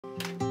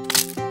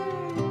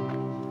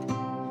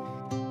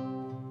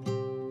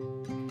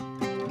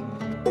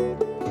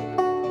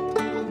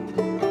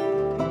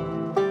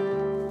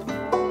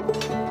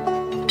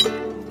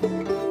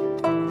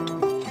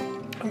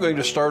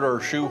going to start our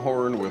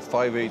shoehorn with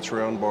 5/8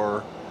 round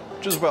bar,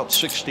 which is about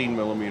 16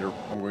 millimeter.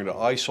 I'm going to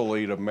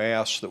isolate a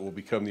mass that will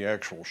become the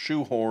actual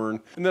shoehorn,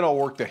 and then I'll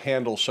work the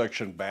handle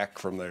section back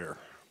from there.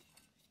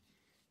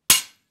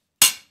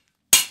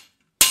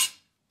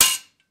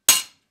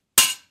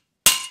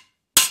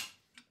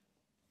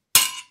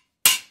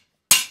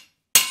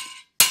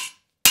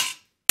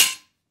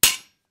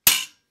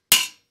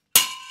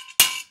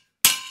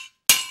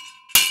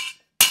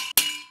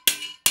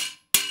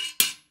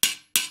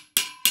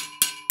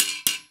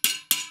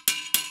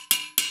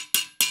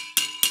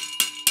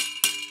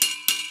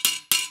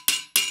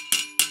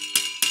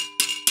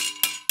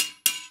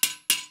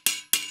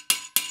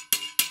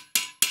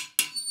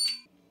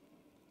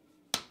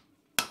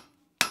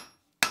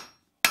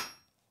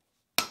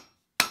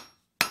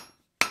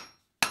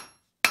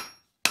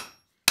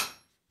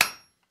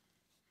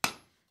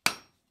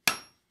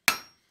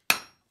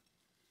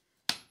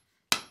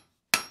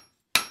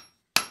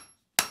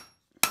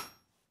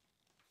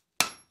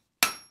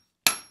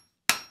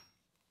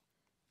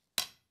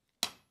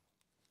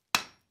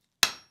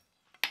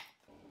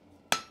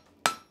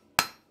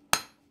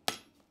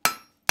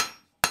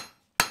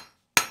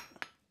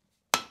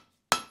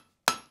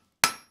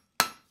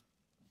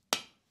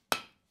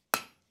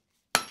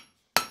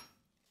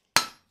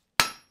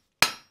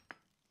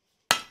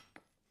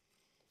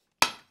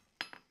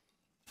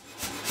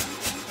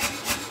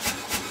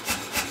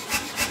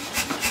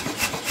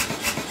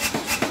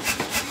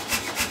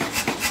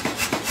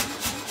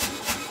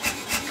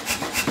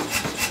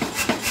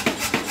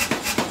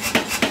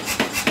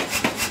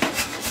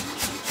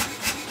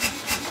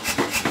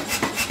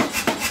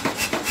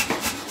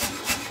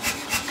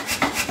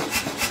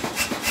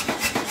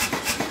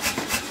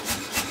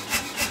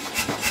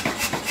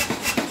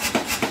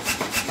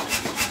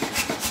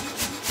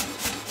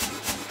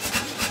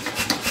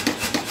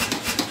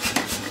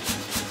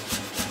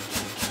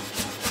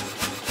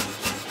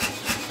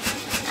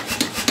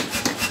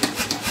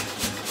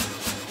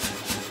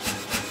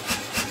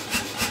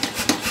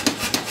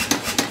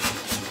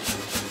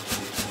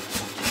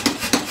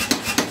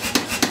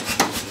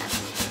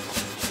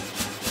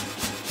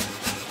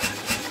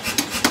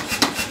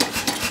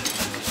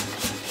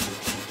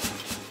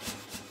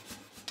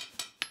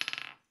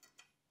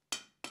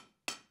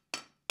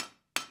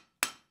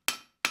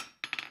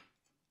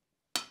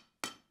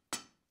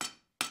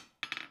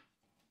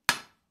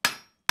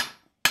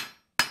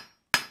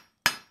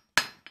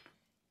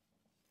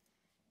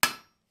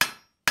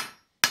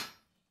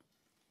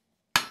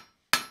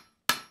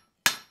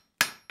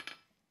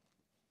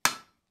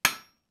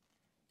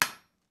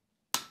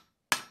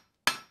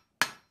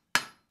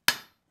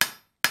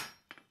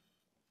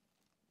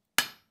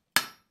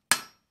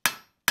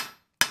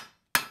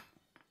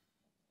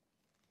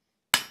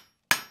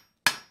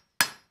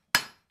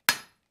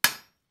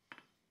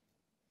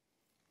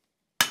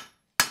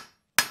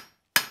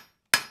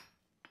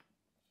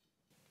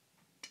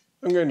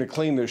 I'm going to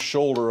clean this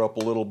shoulder up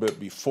a little bit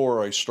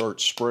before I start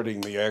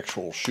spreading the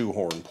actual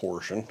shoehorn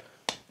portion.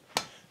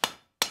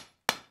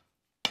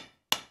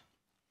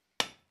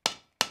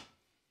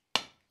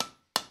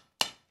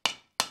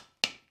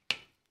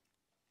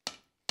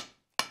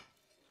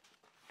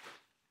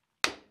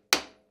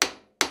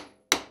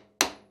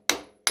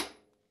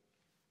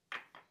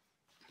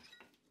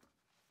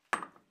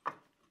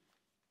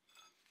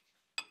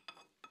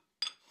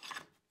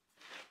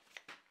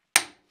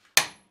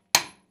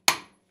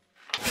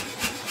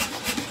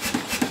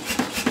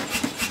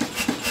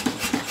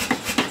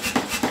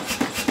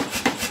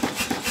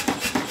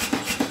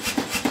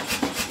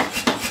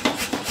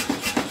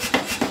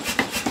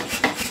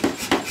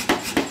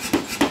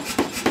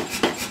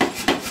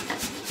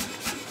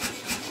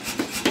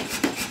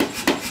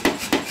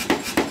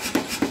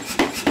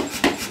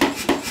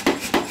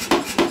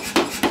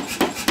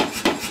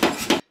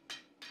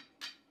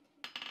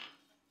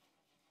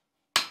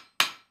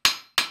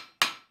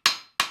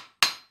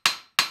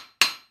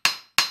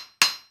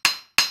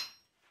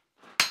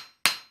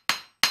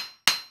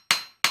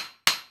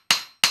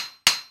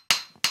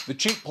 The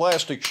cheap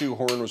plastic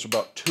shoehorn was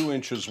about 2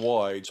 inches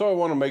wide, so I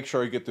want to make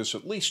sure I get this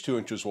at least 2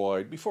 inches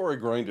wide before I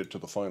grind it to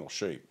the final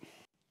shape.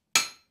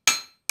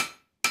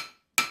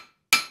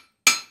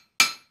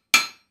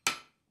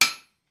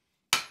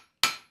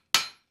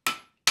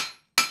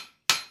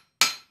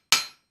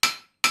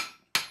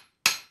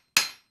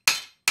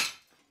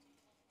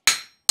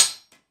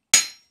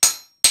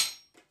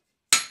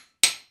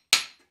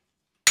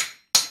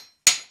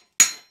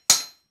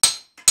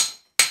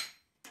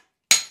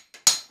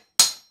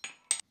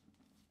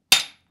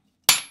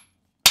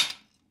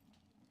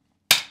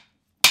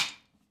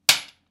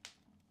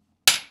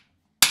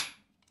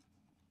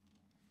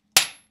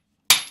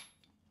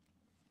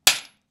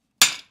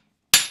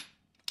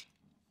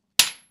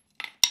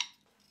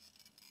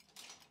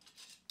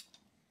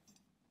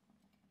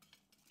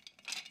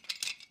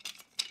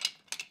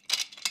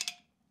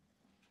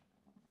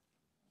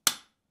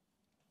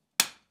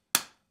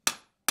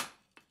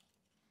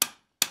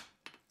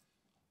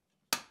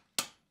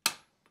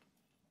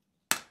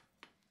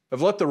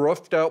 I've let the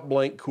roughed out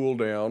blank cool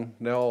down.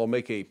 Now I'll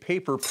make a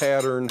paper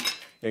pattern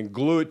and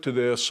glue it to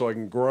this so I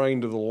can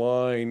grind to the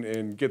line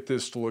and get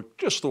this to look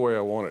just the way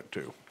I want it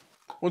to.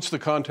 Once the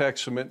contact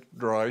cement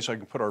dries, I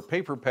can put our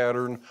paper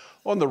pattern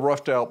on the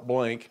roughed out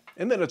blank,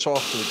 and then it's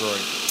off to the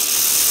grinder.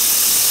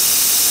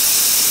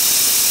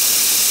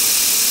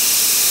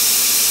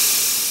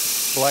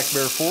 Black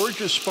Bear Forge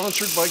is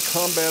sponsored by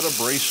Combat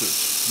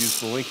Abrasives. Use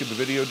the link in the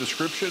video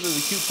description and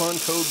the coupon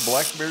code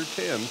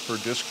BLACKBEAR10 for a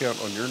discount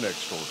on your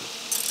next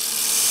order.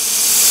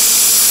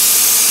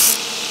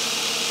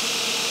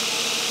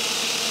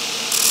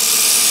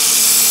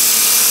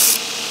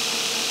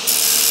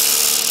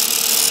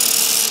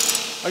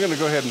 I'm going to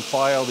go ahead and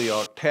file the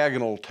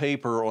octagonal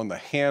taper on the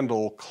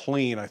handle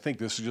clean. I think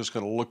this is just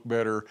going to look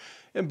better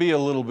and be a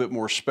little bit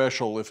more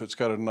special if it's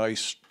got a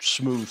nice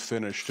smooth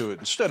finish to it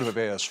instead of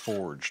as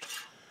forged.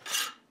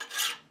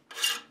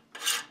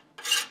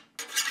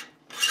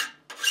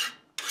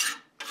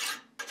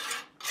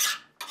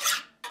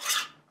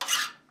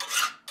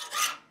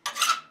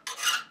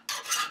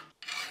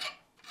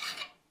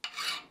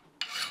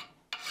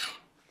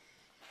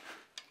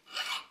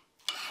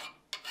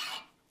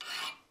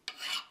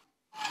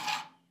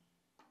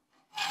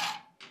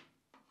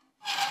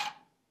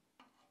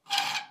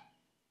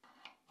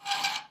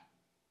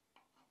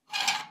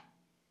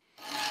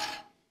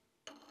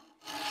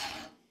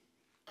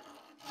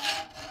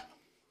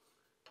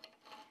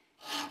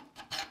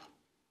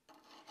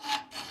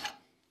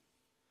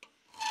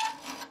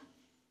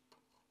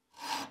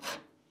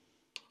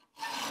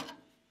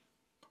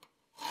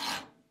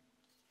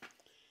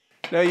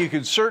 Now you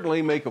could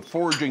certainly make a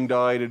forging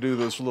die to do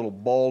this little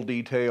ball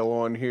detail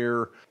on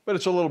here, but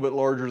it's a little bit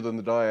larger than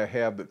the die I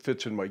have that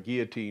fits in my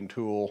guillotine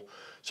tool,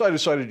 so I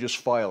decided to just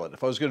file it.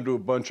 If I was going to do a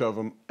bunch of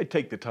them, I'd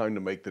take the time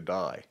to make the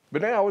die.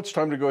 But now it's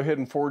time to go ahead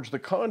and forge the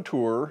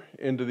contour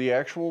into the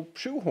actual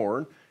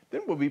shoehorn,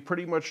 then we'll be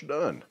pretty much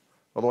done.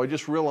 Although I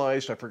just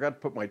realized I forgot to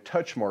put my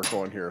touch mark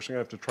on here, so I'm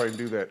going to have to try and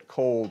do that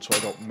cold so I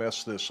don't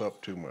mess this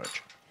up too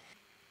much.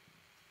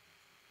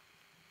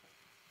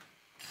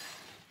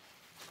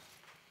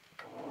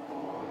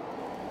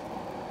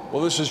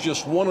 Well, this is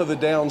just one of the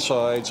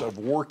downsides of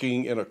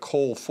working in a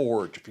coal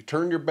forge. If you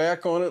turn your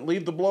back on it,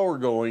 leave the blower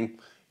going,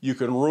 you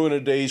can ruin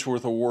a day's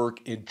worth of work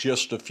in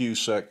just a few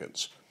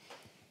seconds.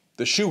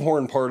 The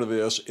shoehorn part of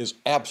this is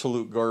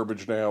absolute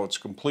garbage now. It's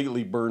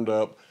completely burned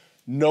up.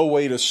 No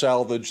way to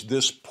salvage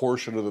this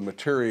portion of the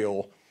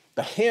material.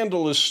 The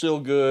handle is still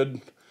good,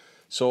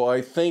 so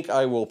I think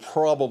I will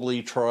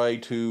probably try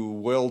to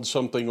weld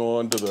something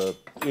into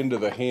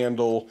the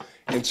handle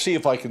and see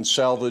if I can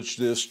salvage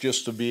this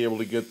just to be able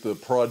to get the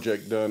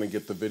project done and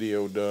get the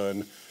video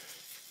done.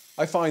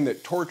 I find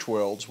that torch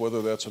welds,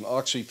 whether that's an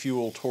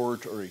oxy-fuel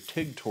torch or a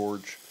TIG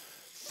torch,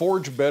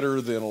 forge better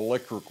than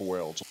electric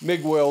welds.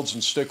 MIG welds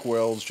and stick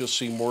welds just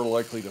seem more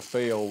likely to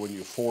fail when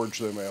you forge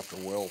them after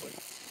welding.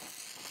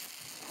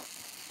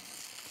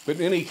 But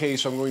in any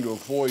case, I'm going to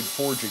avoid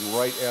forging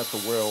right at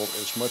the weld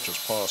as much as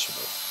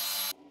possible.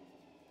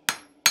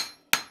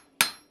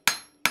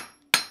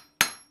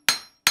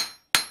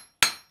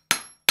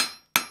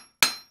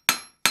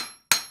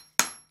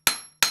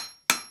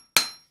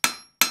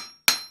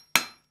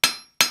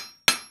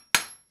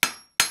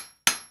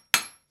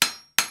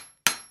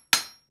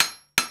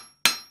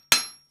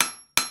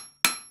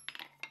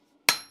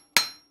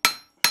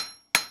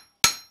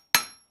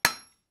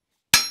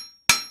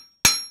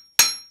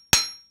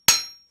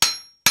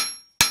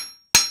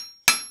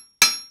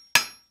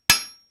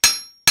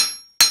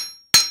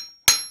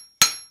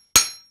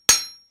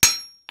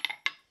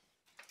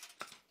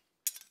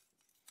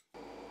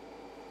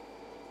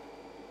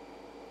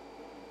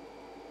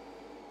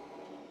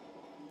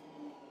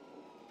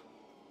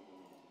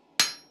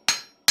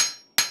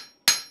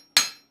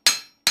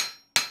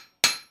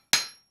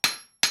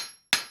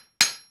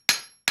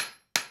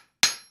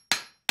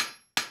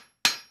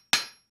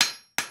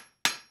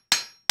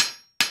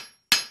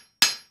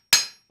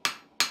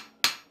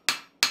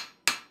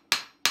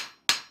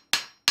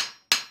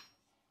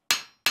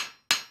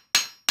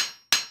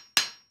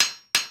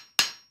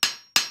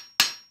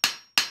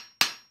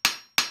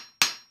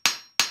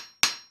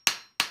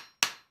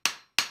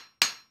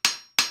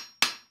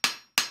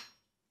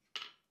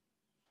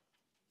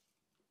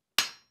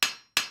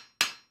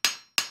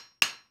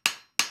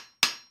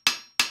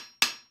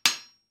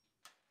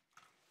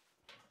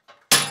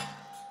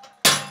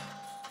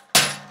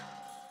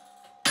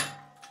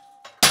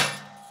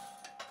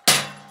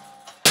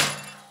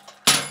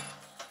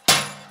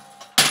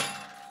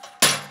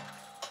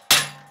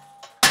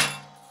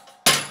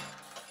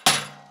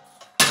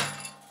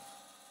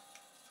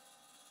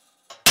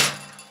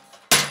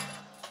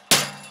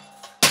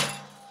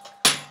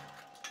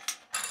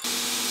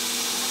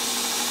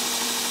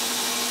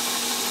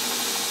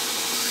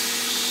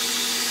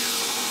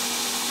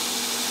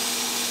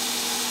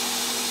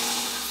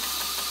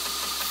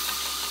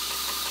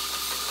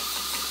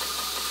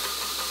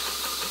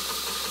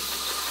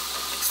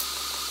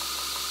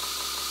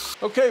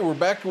 Okay, we're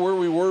back to where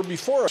we were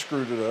before I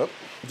screwed it up.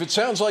 If it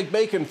sounds like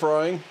bacon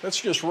frying, that's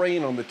just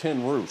rain on the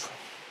tin roof.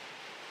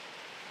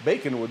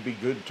 Bacon would be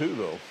good too,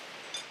 though.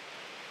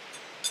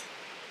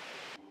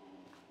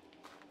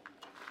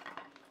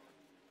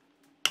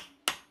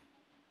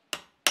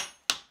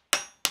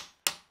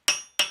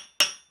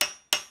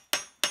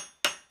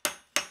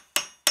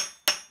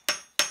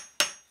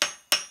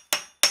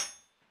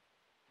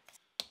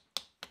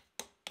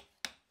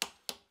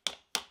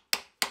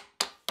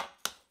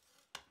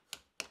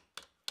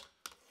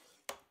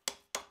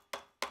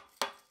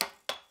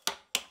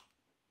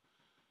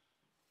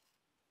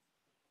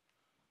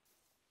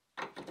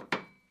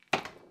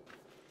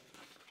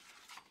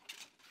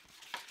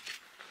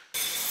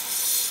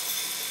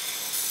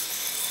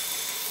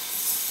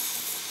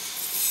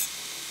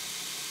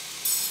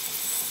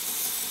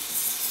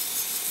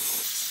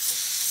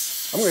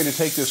 I'm going to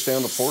take this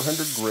down to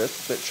 400 grit.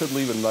 That should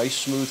leave a nice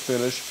smooth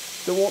finish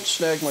that won't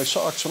snag my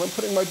socks when I'm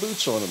putting my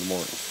boots on in the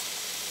morning.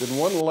 Then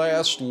one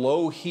last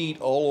low heat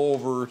all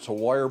over to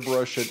wire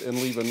brush it and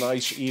leave a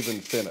nice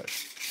even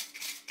finish.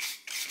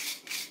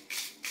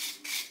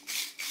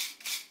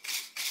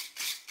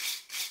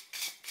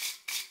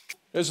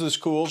 As this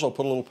cools, I'll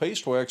put a little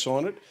paste wax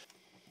on it.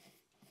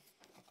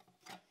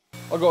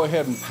 I'll go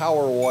ahead and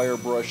power wire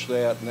brush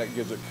that, and that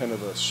gives it kind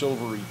of a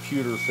silvery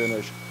pewter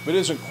finish, but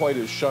isn't quite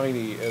as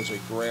shiny as a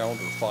ground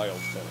or filed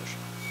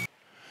finish.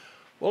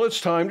 Well, it's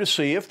time to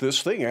see if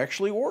this thing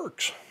actually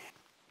works.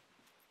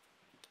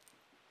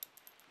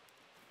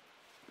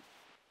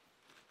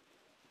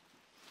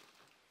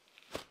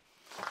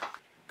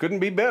 Couldn't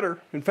be better.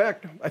 In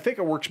fact, I think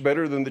it works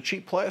better than the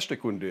cheap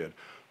plastic one did.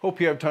 Hope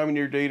you have time in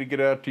your day to get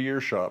out to your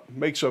shop.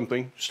 Make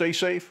something. Stay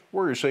safe.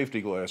 Wear your safety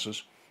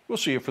glasses. We'll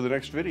see you for the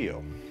next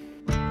video.